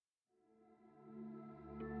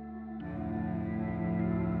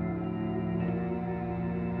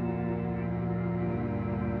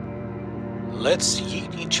Let's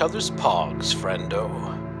yeet each other's pogs, friendo.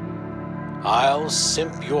 I'll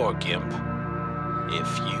simp your gimp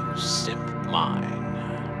if you simp mine.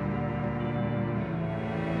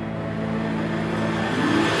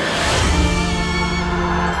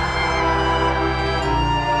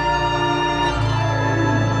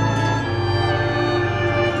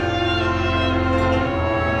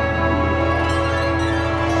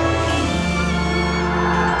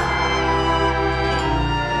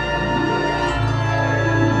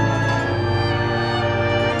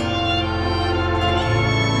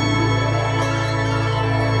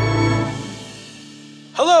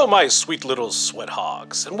 Hello, my sweet little sweat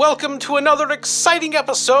hogs, and welcome to another exciting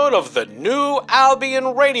episode of the New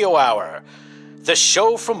Albion Radio Hour, the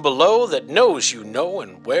show from below that knows you know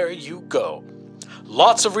and where you go.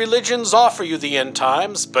 Lots of religions offer you the end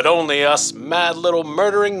times, but only us mad little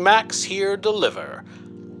murdering Macs here deliver.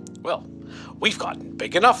 Well, we've gotten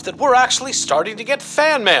big enough that we're actually starting to get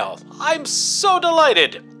fan mail. I'm so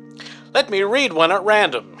delighted. Let me read one at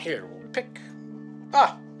random. Here, we'll pick...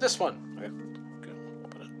 this one.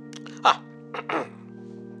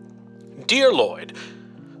 Dear Lloyd,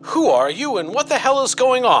 who are you and what the hell is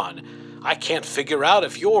going on? I can't figure out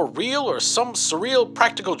if you're real or some surreal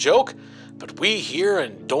practical joke, but we here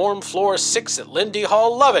in dorm floor 6 at Lindy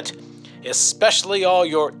Hall love it, especially all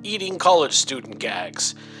your eating college student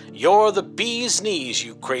gags. You're the bee's knees,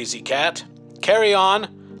 you crazy cat. Carry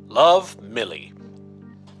on. Love, Millie.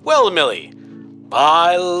 Well, Millie,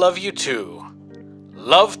 I love you too.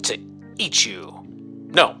 Love to eat you.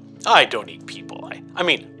 No, I don't eat people. I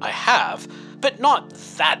mean, I have, but not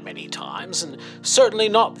that many times, and certainly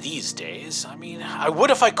not these days. I mean, I would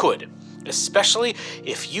if I could, especially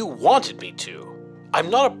if you wanted me to. I'm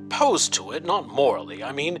not opposed to it, not morally.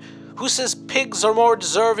 I mean, who says pigs are more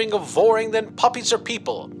deserving of voring than puppies or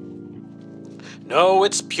people? No,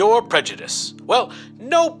 it's pure prejudice. Well,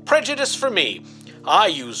 no prejudice for me. I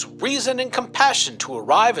use reason and compassion to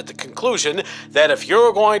arrive at the conclusion that if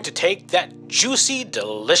you're going to take that juicy,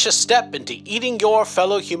 delicious step into eating your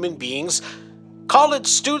fellow human beings, college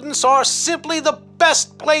students are simply the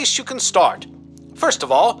best place you can start. First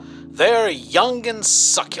of all, they're young and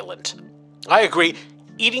succulent. I agree,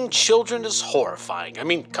 eating children is horrifying. I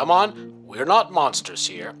mean, come on, we're not monsters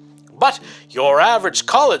here. But your average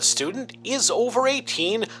college student is over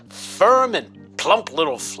 18, firm and plump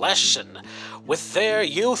little flesh, and with their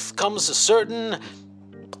youth comes a certain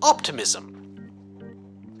optimism.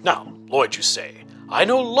 Now, Lloyd, you say, I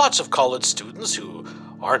know lots of college students who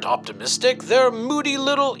aren't optimistic. They're moody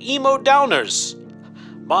little emo downers.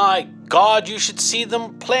 My God, you should see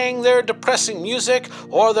them playing their depressing music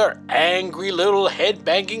or their angry little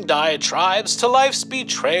head-banging diatribes to life's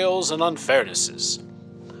betrayals and unfairnesses.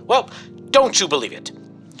 Well, don't you believe it.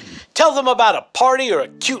 Tell them about a party or a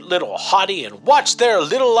cute little hottie and watch their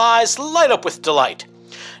little eyes light up with delight.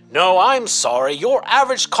 No, I'm sorry, your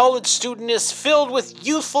average college student is filled with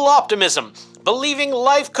youthful optimism, believing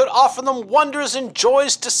life could offer them wonders and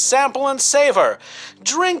joys to sample and savor.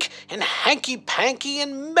 Drink and hanky-panky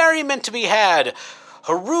and merriment to be had.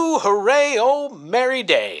 Hurroo, hooray, oh merry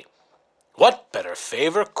day. What better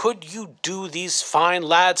favor could you do these fine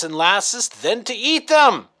lads and lasses than to eat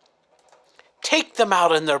them? Take them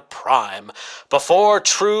out in their prime, before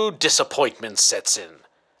true disappointment sets in.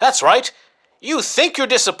 That's right. You think you're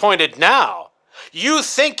disappointed now. You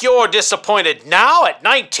think you're disappointed now at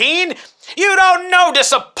 19? You don't know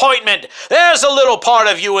disappointment. There's a little part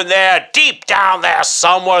of you in there, deep down there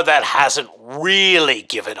somewhere, that hasn't really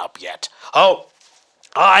given up yet. Oh,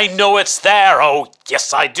 I know it's there. Oh,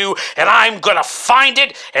 yes, I do. And I'm gonna find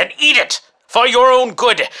it and eat it. For your own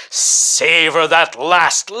good, savor that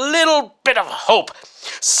last little bit of hope.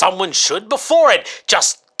 Someone should, before it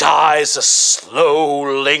just dies a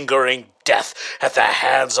slow, lingering death at the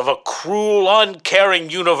hands of a cruel, uncaring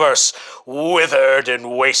universe, withered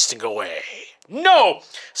and wasting away. No!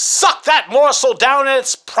 Suck that morsel down in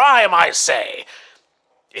its prime, I say.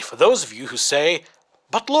 For those of you who say,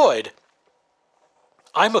 but Lloyd,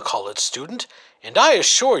 I'm a college student, and I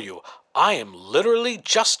assure you, I am literally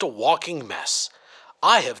just a walking mess.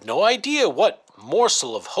 I have no idea what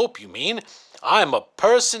morsel of hope you mean. I'm a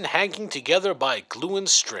person hanging together by glue and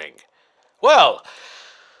string. Well,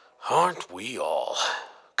 aren't we all?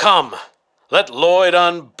 Come, let Lloyd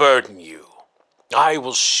unburden you. I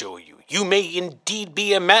will show you. You may indeed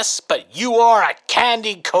be a mess, but you are a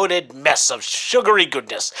candy-coated mess of sugary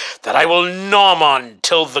goodness that I will nom on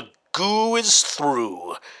till the goo is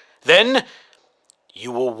through. Then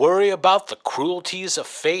you will worry about the cruelties of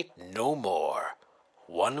fate no more.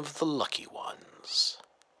 One of the lucky ones.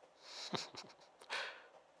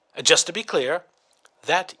 Just to be clear,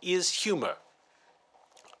 that is humor.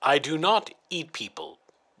 I do not eat people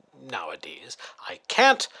nowadays. I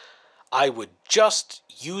can't. I would just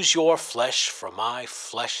use your flesh for my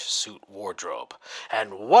flesh suit wardrobe.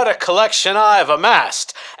 And what a collection I've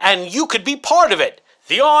amassed! And you could be part of it!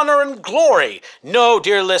 The honor and glory! No,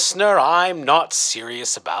 dear listener, I'm not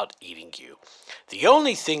serious about eating you. The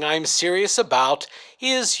only thing I'm serious about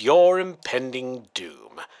is your impending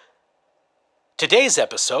doom. Today's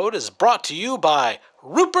episode is brought to you by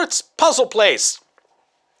Rupert's Puzzle Place.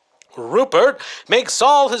 Rupert makes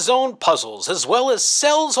all his own puzzles as well as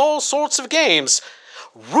sells all sorts of games.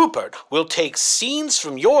 Rupert will take scenes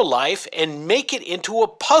from your life and make it into a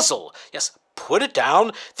puzzle. Yes, put it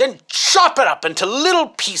down, then chop it up into little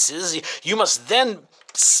pieces. You must then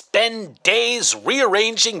spend days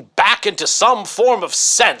rearranging back into some form of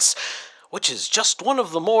sense, which is just one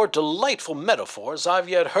of the more delightful metaphors I've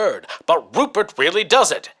yet heard. But Rupert really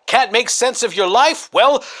does it. Can't make sense of your life?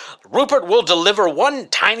 Well, Rupert will deliver one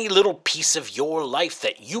tiny little piece of your life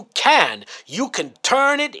that you can. You can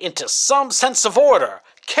turn it into some sense of order.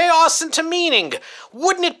 Chaos into meaning.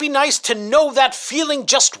 Wouldn't it be nice to know that feeling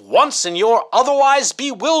just once in your otherwise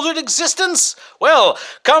bewildered existence? Well,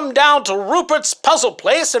 come down to Rupert's Puzzle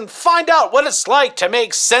Place and find out what it's like to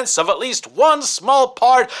make sense of at least one small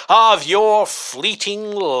part of your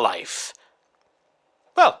fleeting life.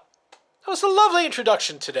 Well, that was a lovely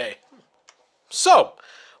introduction today. So,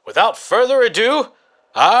 without further ado,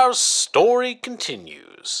 our story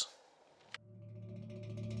continues.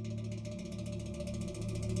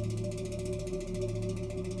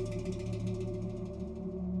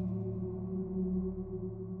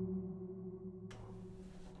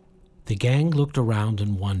 The gang looked around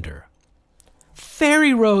in wonder.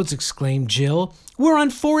 "Fairy roads!" exclaimed Jill. "We're on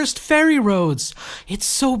forest fairy roads. It's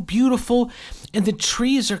so beautiful, and the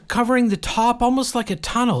trees are covering the top almost like a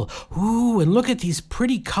tunnel. Ooh, and look at these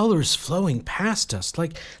pretty colors flowing past us,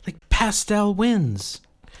 like pastel winds."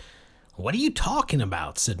 "What are you talking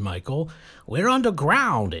about?" said Michael. "We're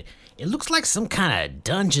underground. It looks like some kind of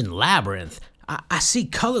dungeon labyrinth. I see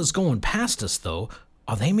colors going past us, though.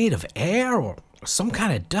 Are they made of air or some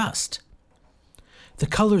kind of dust?" "The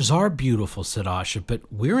colors are beautiful," said Asha, "but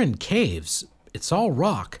we're in caves. It's all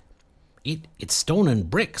rock." It's stone and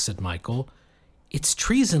brick," said Michael. "It's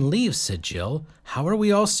trees and leaves," said Jill. "How are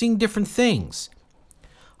we all seeing different things?"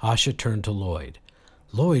 Asha turned to Lloyd.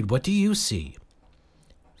 "Lloyd, what do you see?"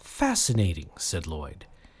 "Fascinating," said Lloyd.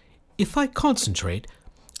 "If I concentrate,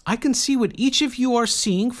 I can see what each of you are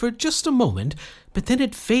seeing for just a moment, but then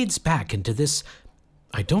it fades back into this.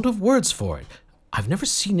 I don't have words for it. I've never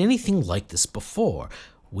seen anything like this before.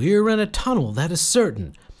 We're in a tunnel, that is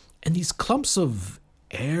certain, and these clumps of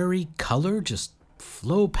airy color just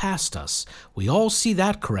flow past us. We all see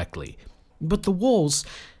that correctly. But the walls,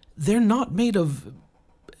 they're nothing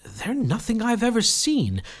I've ever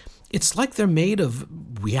seen. It's like they're made of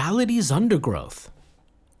reality's undergrowth."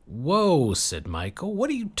 "Whoa," said Michael. "What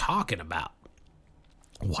are you talking about?"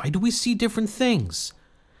 "Why do we see different things?"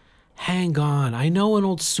 "Hang on, I know an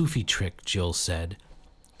old Sufi trick," Jill said.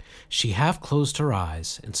 She half closed her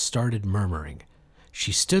eyes and started murmuring.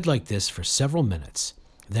 She stood like this for several minutes.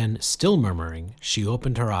 Then, still murmuring, she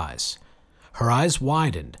opened her eyes. Her eyes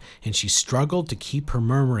widened, and she struggled to keep her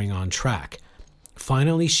murmuring on track.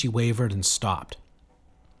 Finally, she wavered and stopped.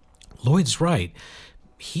 "Lloyd's right.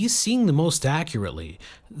 He's seeing the most accurately.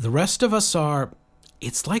 The rest of us are...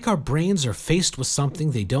 It's like our brains are faced with something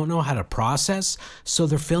they don't know how to process, so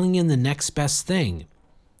they're filling in the next best thing."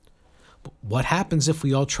 "What happens if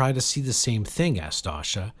we all try to see the same thing?" asked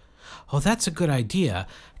Asha. "Oh, that's a good idea.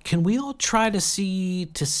 Can we all try to see...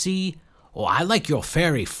 "Oh, I like your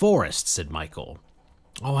fairy forest," said Michael.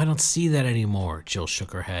 "Oh, I don't see that anymore," Jill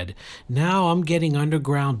shook her head. "Now I'm getting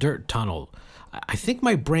underground dirt tunnel. I think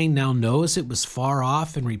my brain now knows it was far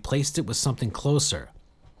off and replaced it with something closer."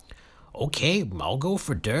 "Okay, I'll go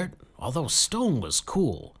for dirt, although stone was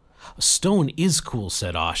cool." "Stone is cool,"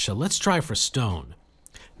 said Asha. "Let's try for stone."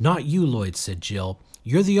 "Not you, Lloyd," said Jill.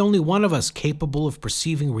 "You're the only one of us capable of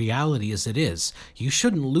perceiving reality as it is. You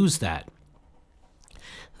shouldn't lose that."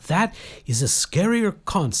 "That is a scarier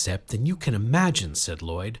concept than you can imagine," said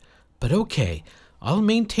Lloyd. "But okay, I'll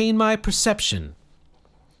maintain my perception."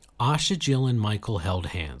 Asha, Jill, and Michael held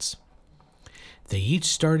hands. They each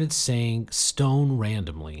started saying stone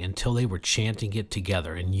randomly until they were chanting it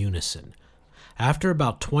together in unison. After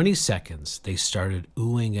about 20 seconds, they started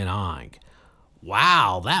oohing and ahhing.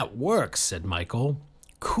 "Wow, that works," said Michael.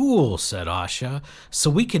 "Cool," said Asha. "So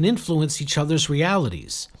we can influence each other's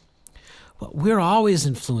realities." "Well, we're always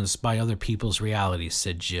influenced by other people's realities,"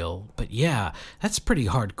 said Jill. "But yeah, that's pretty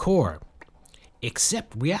hardcore."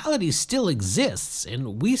 Except reality still exists,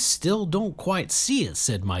 and we still don't quite see it,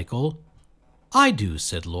 said Michael. I do,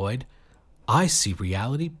 said Lloyd. I see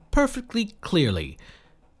reality perfectly clearly.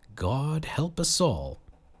 God help us all.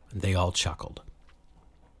 And they all chuckled.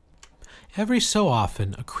 Every so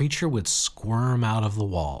often, a creature would squirm out of the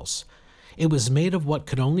walls. It was made of what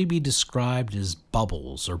could only be described as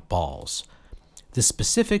bubbles or balls. The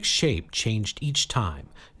specific shape changed each time.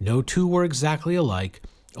 No two were exactly alike,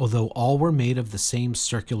 although all were made of the same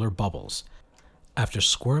circular bubbles. After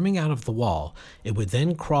squirming out of the wall, it would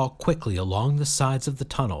then crawl quickly along the sides of the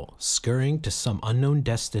tunnel, scurrying to some unknown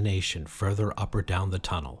destination further up or down the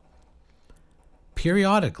tunnel.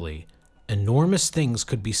 Periodically, enormous things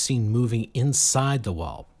could be seen moving inside the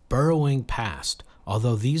wall, burrowing past,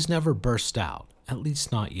 although these never burst out, at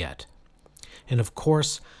least not yet. And of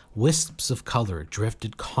course, wisps of color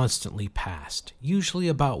drifted constantly past, usually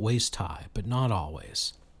about waist-high, but not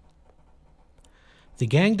always. The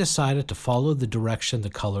gang decided to follow the direction the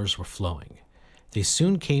colors were flowing. They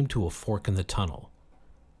soon came to a fork in the tunnel.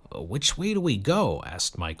 Which way do we go?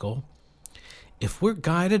 Asked Michael. If we're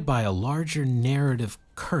guided by a larger narrative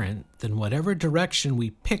current, then whatever direction we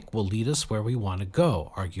pick will lead us where we want to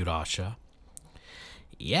go, argued Asha.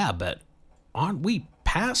 Yeah, but aren't we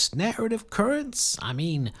past narrative currents? I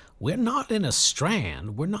mean, we're not in a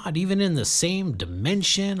strand. We're not even in the same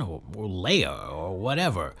dimension or layer or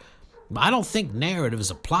whatever. I don't think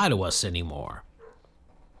narratives apply to us anymore.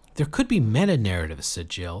 There could be meta-narratives, said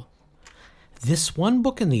Jill. This one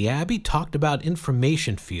book in the Abbey talked about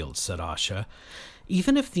information fields, said Asha.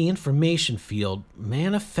 Even if the information field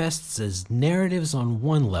manifests as narratives on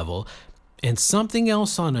one level and something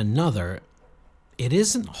else on another, it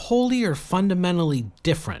isn't wholly or fundamentally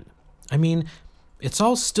different. I mean, it's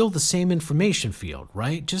all still the same information field,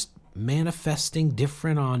 right? Just manifesting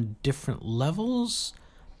different on different levels?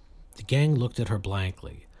 The gang looked at her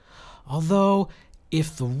blankly. Although,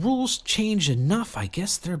 if the rules change enough, I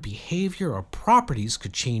guess their behavior or properties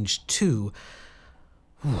could change too.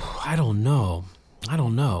 I don't know.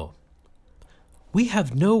 We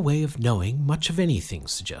have no way of knowing much of anything,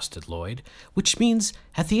 suggested Lloyd, which means,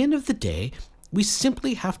 at the end of the day, we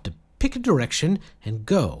simply have to pick a direction and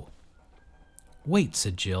go. Wait,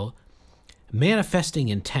 said Jill. Manifesting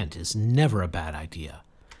intent is never a bad idea.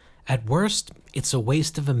 At worst, it's a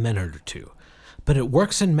waste of a minute or two, but it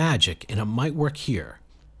works in magic, and it might work here.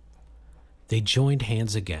 They joined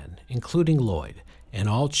hands again, including Lloyd, and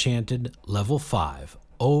all chanted Level 5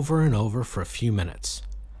 over and over for a few minutes.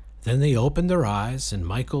 Then they opened their eyes, and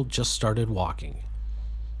Michael just started walking.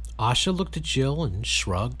 Asha looked at Jill and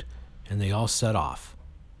shrugged, and they all set off.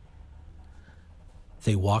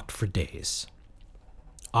 They walked for days.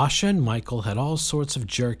 Asha and Michael had all sorts of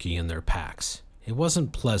jerky in their packs. It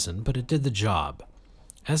wasn't pleasant, but it did the job.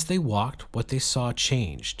 As they walked, what they saw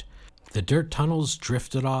changed. The dirt tunnels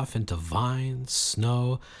drifted off into vines,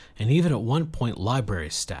 snow, and even at one point library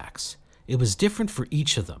stacks. It was different for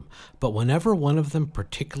each of them, but whenever one of them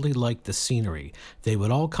particularly liked the scenery, they would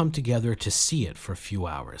all come together to see it for a few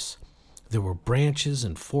hours. There were branches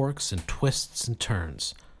and forks and twists and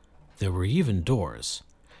turns. There were even doors.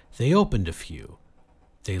 They opened a few.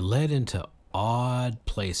 They led into odd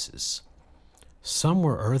places. Some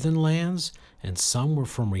were earthen lands, and some were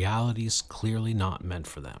from realities clearly not meant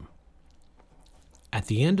for them. At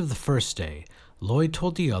the end of the first day, Lloyd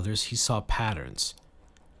told the others he saw patterns.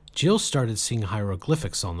 Jill started seeing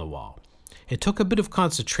hieroglyphics on the wall. It took a bit of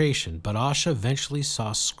concentration, but Asha eventually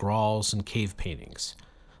saw scrawls and cave paintings.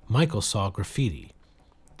 Michael saw graffiti.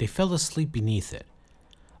 They fell asleep beneath it.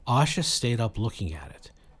 Asha stayed up looking at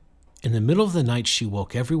it. In the middle of the night, she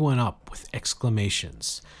woke everyone up with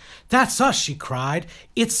exclamations. "That's us," she cried.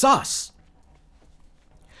 "It's us."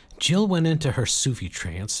 Jill went into her Sufi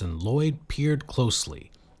trance, and Lloyd peered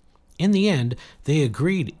closely. In the end, they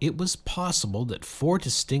agreed it was possible that 4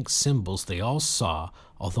 distinct symbols they all saw,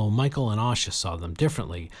 although Michael and Asha saw them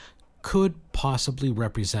differently, could possibly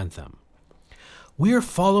represent them. "We're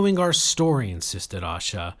following our story," insisted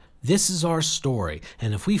Asha. "This is our story,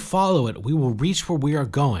 and if we follow it, we will reach where we are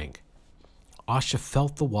going." Asha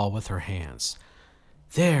felt the wall with her hands.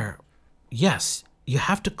 "There. Yes, you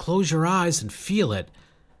have to close your eyes and feel it.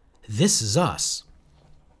 This is us."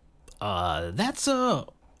 Are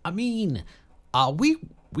we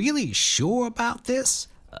really sure about this?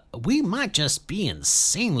 We might just be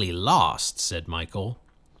insanely lost," said Michael.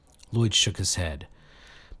 Lloyd shook his head.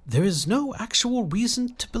 "There is no actual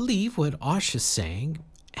reason to believe what Asha's saying,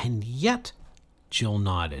 and yet," Jill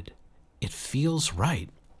nodded, "it feels right.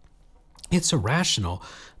 It's irrational,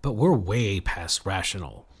 but we're way past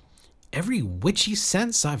rational. Every witchy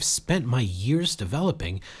sense I've spent my years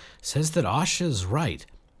developing says that Asha is right.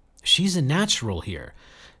 She's a natural here.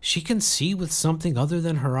 She can see with something other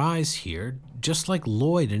than her eyes here, just like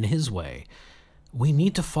Lloyd in his way. We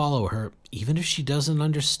need to follow her, even if she doesn't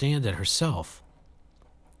understand it herself.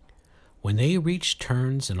 When they reached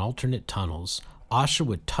turns and alternate tunnels, Asha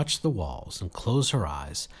would touch the walls and close her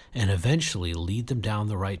eyes and eventually lead them down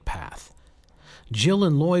the right path. Jill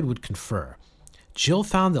and Lloyd would confer. Jill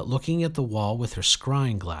found that looking at the wall with her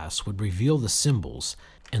scrying glass would reveal the symbols,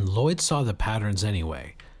 and Lloyd saw the patterns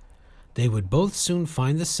anyway. They would both soon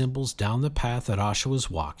find the symbols down the path that Asha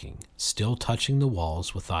was walking, still touching the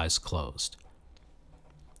walls with eyes closed.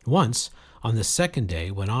 Once, on the second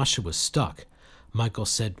day when Asha was stuck, Michael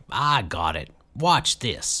said, "I got it. Watch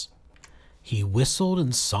this." He whistled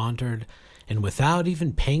and sauntered, and without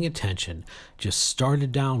even paying attention, just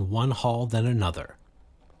started down one hall then another.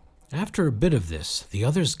 After a bit of this, the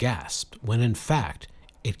others gasped, when in fact,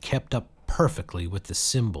 it kept up perfectly with the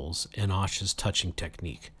symbols and Asha's touching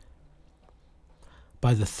technique.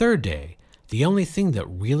 By the third day, the only thing that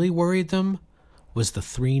really worried them was the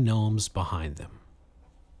 3 gnomes behind them.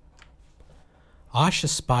 Asha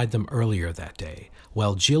spied them earlier that day,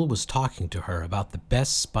 while Jill was talking to her about the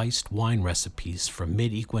best spiced wine recipes for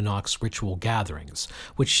mid-equinox ritual gatherings,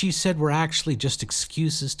 which she said were actually just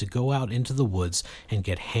excuses to go out into the woods and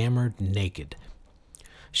get hammered naked.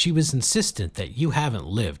 She was insistent that you haven't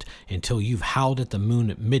lived until you've howled at the moon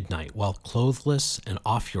at midnight while clothless and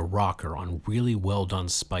off your rocker on really well-done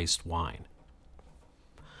spiced wine.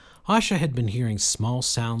 Asha had been hearing small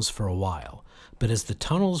sounds for a while, but as the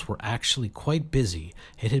tunnels were actually quite busy,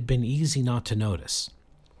 it had been easy not to notice.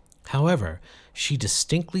 However, she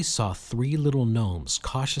distinctly saw 3 little gnomes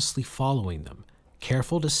cautiously following them,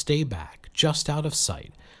 careful to stay back, just out of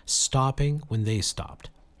sight, stopping when they stopped.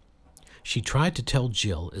 She tried to tell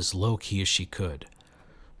Jill as low-key as she could.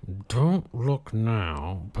 "Don't look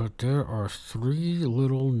now, but there are 3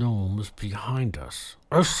 little gnomes behind us."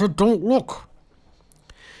 "I said don't look!"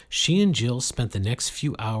 She and Jill spent the next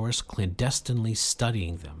few hours clandestinely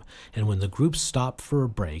studying them, and when the group stopped for a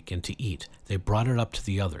break and to eat, they brought it up to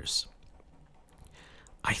the others.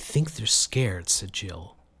 "I think they're scared," said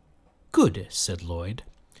Jill. "Good," said Lloyd.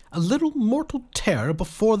 "A little mortal terror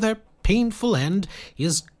before their painful end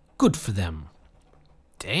is good for them."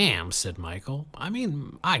 "Damn," said Michael. "I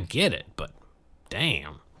mean, I get it, but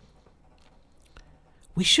damn."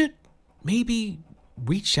 "We should maybe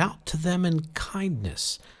reach out to them in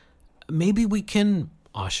kindness. Maybe we can..."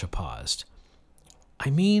 Asha paused. "I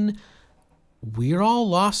mean, we're all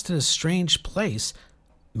lost in a strange place.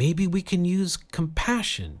 Maybe we can use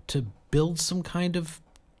compassion to build some kind of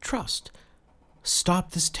trust.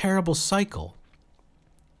 Stop this terrible cycle."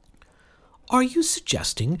 "Are you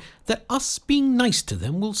suggesting that us being nice to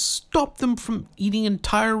them will stop them from eating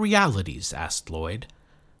entire realities?" asked Lloyd.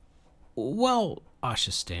 "Well,"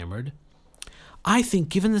 Asha stammered, "I think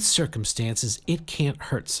given the circumstances, it can't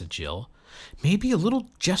hurt," said Jill. "Maybe a little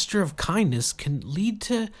gesture of kindness can lead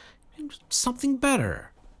to something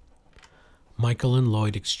better." Michael and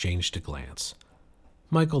Lloyd exchanged a glance.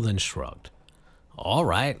 Michael then shrugged. "All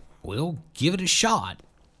right, we'll give it a shot."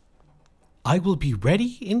 "I will be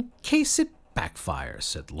ready in case it backfires,"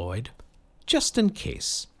 said Lloyd. "Just in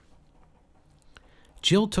case."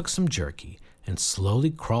 Jill took some jerky and slowly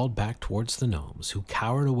crawled back towards the gnomes, who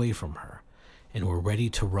cowered away from her and were ready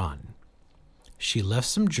to run. She left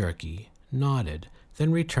some jerky, nodded,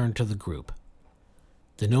 then returned to the group.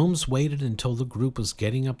 The gnomes waited until the group was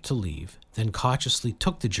getting up to leave, then cautiously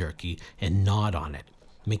took the jerky and gnawed on it,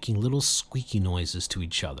 making little squeaky noises to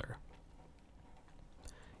each other.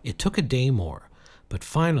 It took a day more, but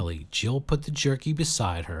finally Jill put the jerky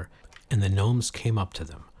beside her, and the gnomes came up to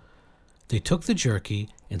them. They took the jerky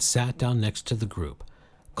and sat down next to the group,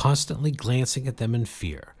 constantly glancing at them in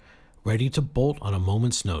fear, ready to bolt on a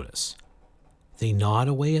moment's notice. They gnawed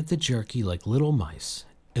away at the jerky like little mice,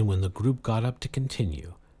 and when the group got up to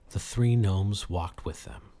continue, the 3 gnomes walked with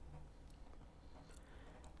them.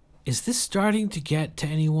 "Is this starting to get to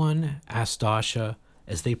anyone?" asked Asha,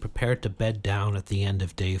 as they prepared to bed down at the end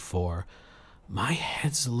of day 4. "My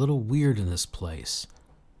head's a little weird in this place."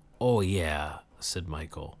 "Oh yeah," said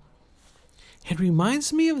Michael. "It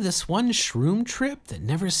reminds me of this one shroom trip that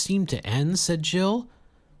never seemed to end," said Jill.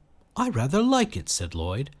 "I rather like it," said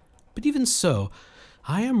Lloyd. "But even so,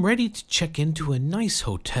 I am ready to check into a nice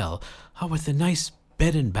hotel, with a nice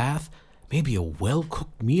bed and bath, maybe a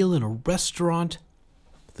well-cooked meal in a restaurant."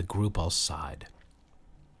 The group all sighed.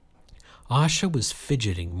 Asha was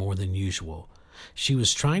fidgeting more than usual. She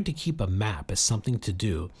was trying to keep a map as something to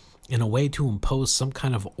do, and a way to impose some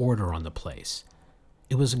kind of order on the place.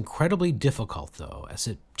 It was incredibly difficult, though, as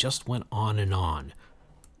it just went on and on.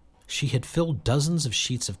 She had filled dozens of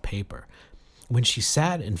sheets of paper. When she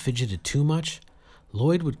sat and fidgeted too much,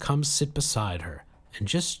 Lloyd would come sit beside her and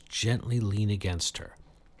just gently lean against her.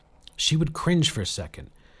 She would cringe for a second,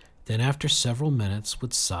 then after several minutes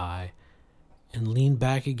would sigh and lean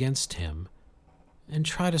back against him and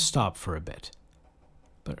try to stop for a bit.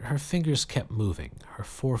 But her fingers kept moving, her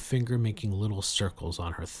forefinger making little circles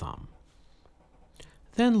on her thumb.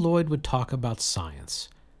 Then Lloyd would talk about science.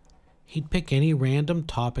 He'd pick any random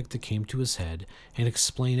topic that came to his head and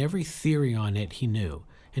explain every theory on it he knew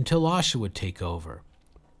until Asha would take over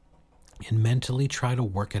and mentally try to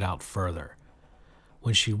work it out further.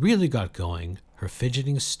 When she really got going, her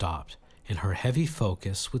fidgeting stopped and her heavy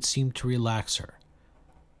focus would seem to relax her.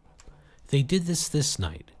 They did this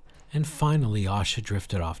night, and finally Asha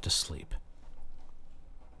drifted off to sleep.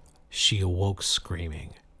 She awoke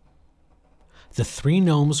screaming. The three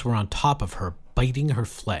gnomes were on top of her, biting her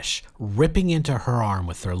flesh, ripping into her arm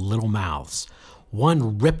with their little mouths.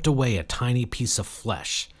 One ripped away a tiny piece of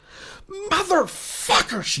flesh.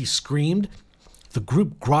 "Motherfucker!" she screamed. The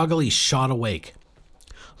group groggily shot awake.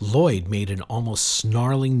 Lloyd made an almost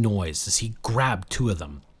snarling noise as he grabbed two of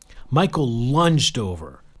them. Michael lunged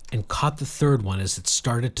over and caught the third one as it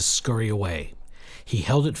started to scurry away. He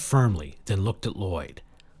held it firmly, then looked at Lloyd.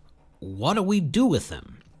 "What do we do with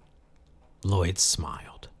them?" Lloyd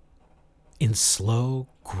smiled. In slow,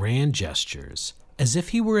 grand gestures, as if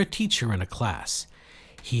he were a teacher in a class,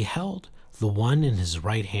 he held the one in his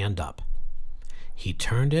right hand up. He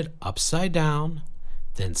turned it upside down,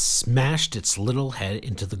 then smashed its little head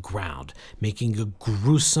into the ground, making a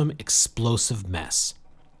gruesome, explosive mess.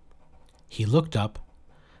 He looked up,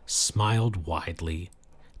 smiled widely,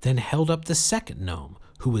 then held up the second gnome,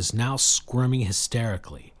 who was now squirming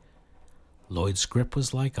hysterically. Lloyd's grip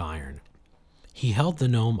was like iron. He held the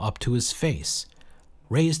gnome up to his face,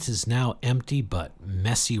 raised his now empty but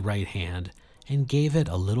messy right hand, and gave it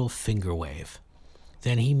a little finger wave.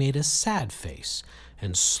 Then he made a sad face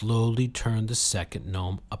and slowly turned the second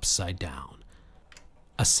gnome upside down.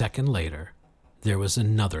 A second later, there was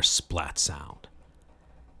another splat sound.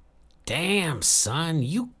 "Damn, son,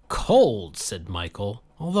 you cold," said Michael,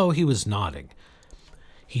 although he was nodding.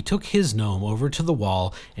 He took his gnome over to the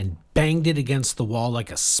wall and banged it against the wall like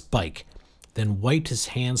a spike, then wiped his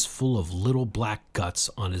hands full of little black guts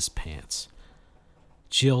on his pants.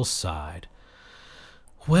 Jill sighed.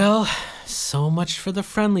 "Well, so much for the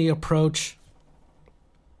friendly approach."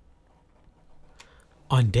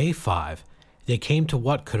 On day 5, they came to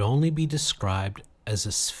what could only be described as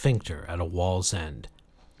a sphincter at a wall's end.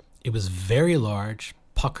 It was very large,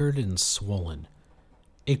 puckered, and swollen.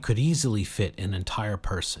 It could easily fit an entire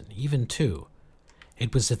person, even two.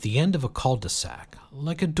 It was at the end of a cul-de-sac,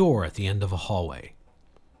 like a door at the end of a hallway.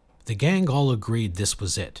 The gang all agreed this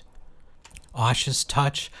was it. Asha's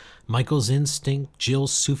touch, Michael's instinct,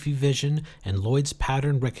 Jill's Sufi vision, and Lloyd's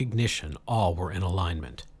pattern recognition all were in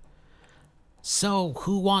alignment. "So,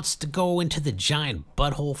 who wants to go into the giant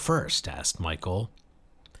butthole first?" asked Michael.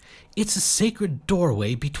 "It's a sacred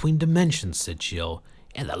doorway between dimensions," said Jill.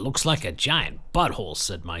 "And that looks like a giant butthole,"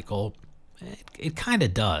 said Michael. It kind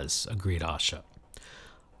of does," agreed Asha.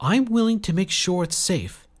 "I'm willing to make sure it's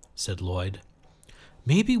safe," said Lloyd.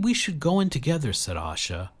 "Maybe we should go in together," said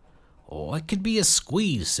Asha. "Oh, it could be a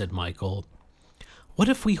squeeze," said Michael. "What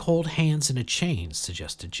if we hold hands in a chain?"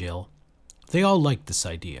 suggested Jill. They all liked this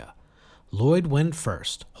idea. Lloyd went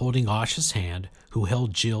first, holding Asha's hand, who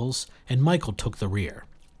held Jill's, and Michael took the rear.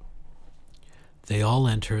 They all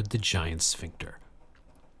entered the giant sphincter.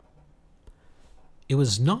 It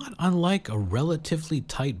was not unlike a relatively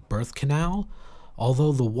tight birth canal,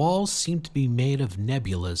 although the walls seemed to be made of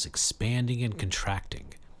nebulas expanding and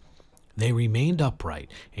contracting. They remained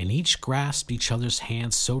upright, and each grasped each other's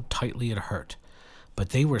hands so tightly it hurt, but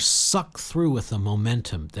they were sucked through with a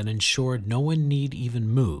momentum that ensured no one need even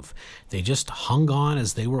move. They just hung on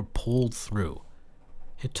as they were pulled through.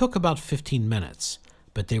 It took about 15 minutes,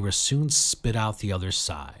 but they were soon spit out the other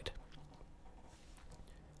side.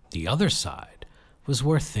 The other side was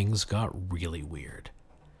where things got really weird.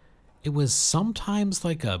 It was sometimes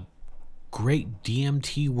like a great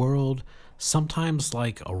DMT world, sometimes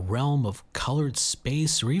like a realm of colored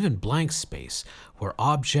space or even blank space where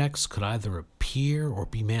objects could either appear or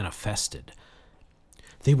be manifested.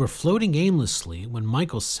 They were floating aimlessly when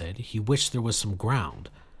Michael said he wished there was some ground,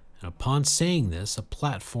 and upon saying this, a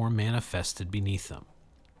platform manifested beneath them.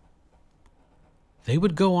 They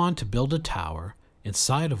would go on to build a tower,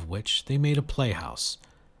 inside of which they made a playhouse.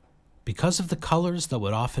 Because of the colors that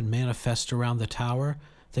would often manifest around the tower,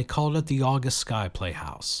 they called it the August Sky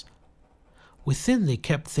Playhouse. Within, they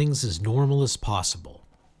kept things as normal as possible.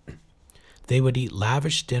 They would eat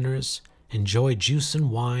lavish dinners, enjoy juice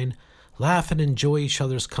and wine, laugh and enjoy each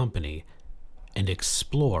other's company, and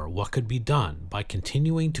explore what could be done by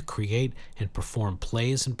continuing to create and perform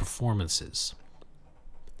plays and performances.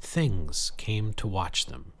 Things came to watch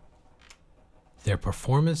them. Their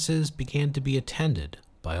performances began to be attended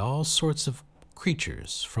by all sorts of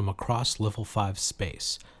creatures from across Level 5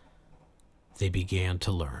 space. They began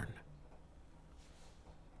to learn.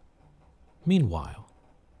 Meanwhile,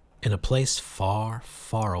 in a place far,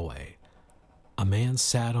 far away, a man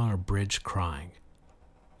sat on a bridge crying.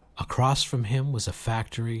 Across from him was a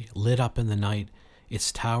factory lit up in the night,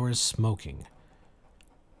 its towers smoking.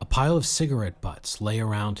 A pile of cigarette butts lay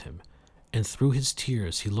around him, and through his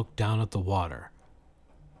tears he looked down at the water.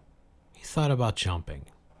 He thought about jumping.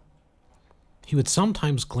 He would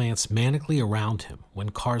sometimes glance manically around him when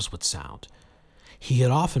cars would sound. He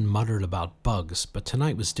had often muttered about bugs, but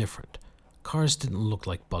tonight was different. Cars didn't look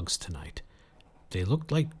like bugs tonight. They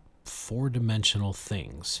looked like four-dimensional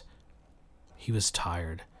things. He was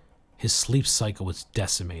tired. His sleep cycle was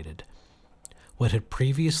decimated. What had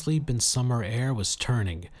previously been summer air was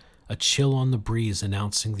turning, a chill on the breeze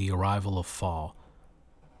announcing the arrival of fall.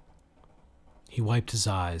 He wiped his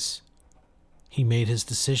eyes. He made his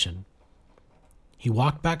decision. He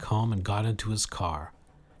walked back home and got into his car.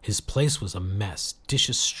 His place was a mess.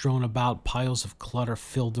 Dishes strewn about, piles of clutter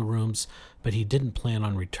filled the rooms, but he didn't plan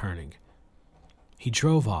on returning. He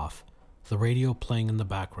drove off, the radio playing in the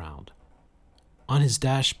background. On his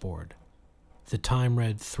dashboard, the time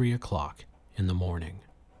read 3 o'clock in the morning.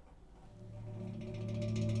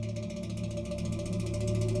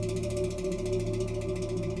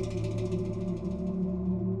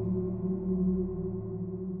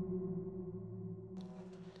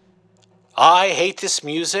 I hate this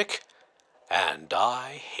music, and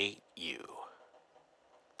I hate you.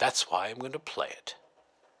 That's why I'm going to play it.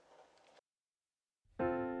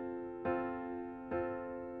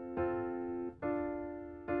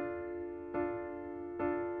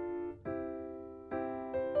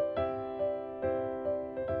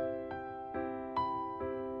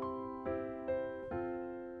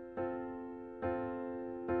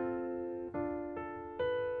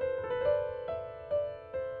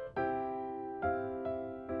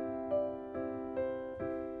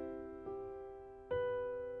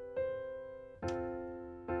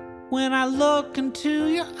 When I look into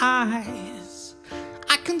your eyes,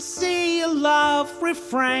 I can see a love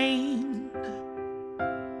refrain.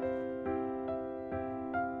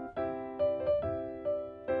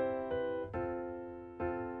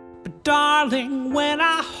 But darling, when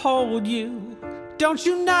I hold you, don't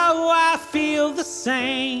you know I feel the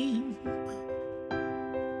same?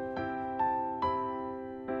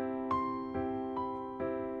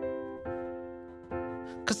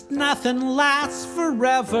 Cause nothing lasts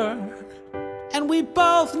forever, and we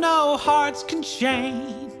both know hearts can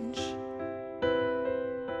change.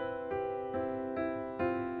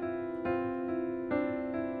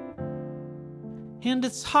 And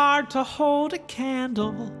it's hard to hold a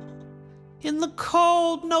candle in the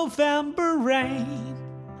cold November rain.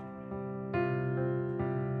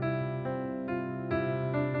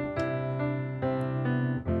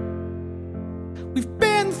 We've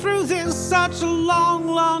been through this such a long,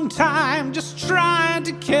 long time, just trying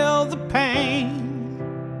to kill the pain.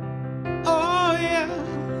 Oh yeah.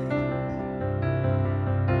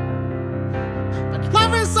 But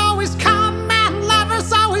lovers always come and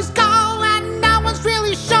lovers always go, and no one's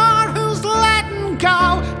really sure who's letting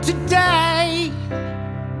go today.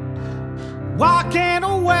 Walking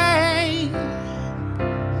away.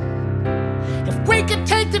 If we could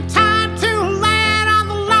take the time to land on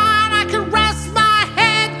the line, I could rest my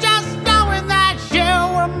head just knowing that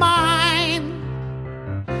you were mine.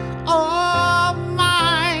 Oh,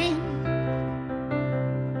 mine.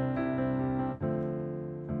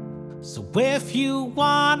 So if you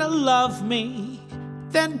wanna love me,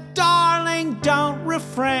 then darling, don't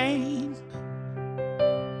refrain.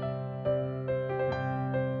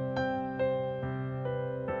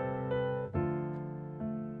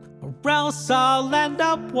 Or else I'll end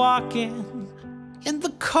up walking in the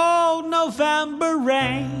cold November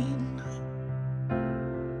rain.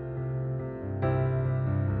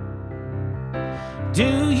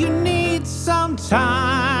 Do you need some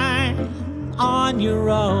time on your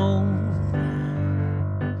own?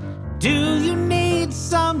 Do you need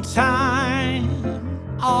some time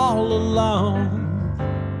all alone?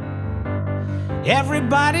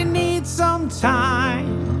 Everybody needs some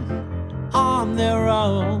time on their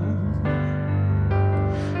own.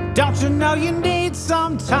 Don't you know you need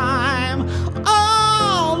some time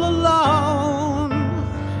all alone?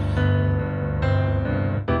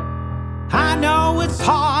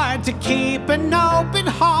 hard to keep an open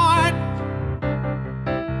heart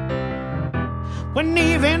when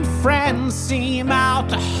even friends seem out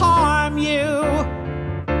to harm you.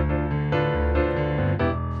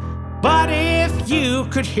 But if you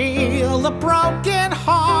could heal a broken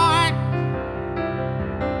heart,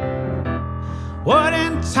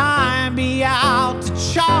 wouldn't time be out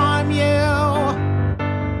to charm you?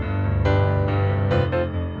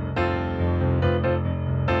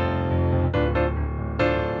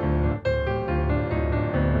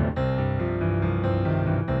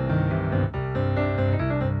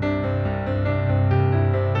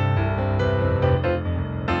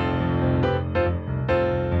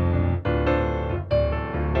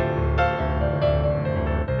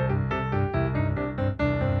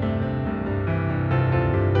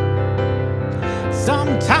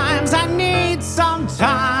 Sometimes I need some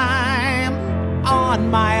time on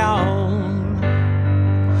my own.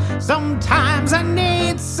 Sometimes I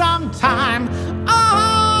need some time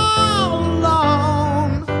all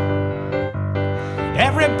alone.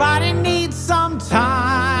 Everybody needs some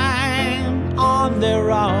time on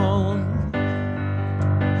their own.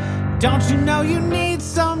 Don't you know you need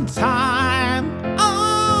some time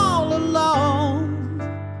all alone?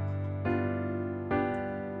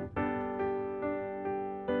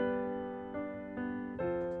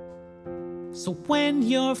 So when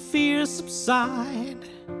your fears subside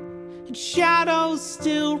and shadows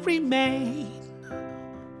still remain,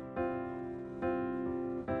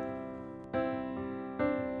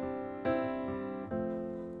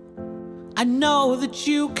 I know that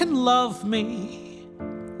you can love me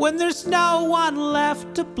when there's no one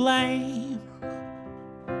left to blame.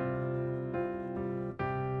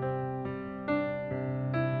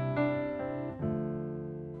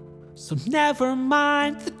 So never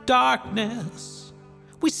mind the darkness,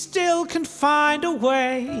 we still can find a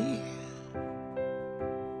way.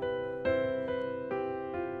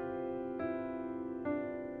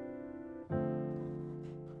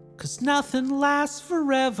 'Cause nothing lasts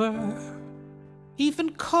forever, even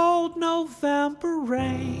cold November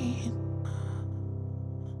rain.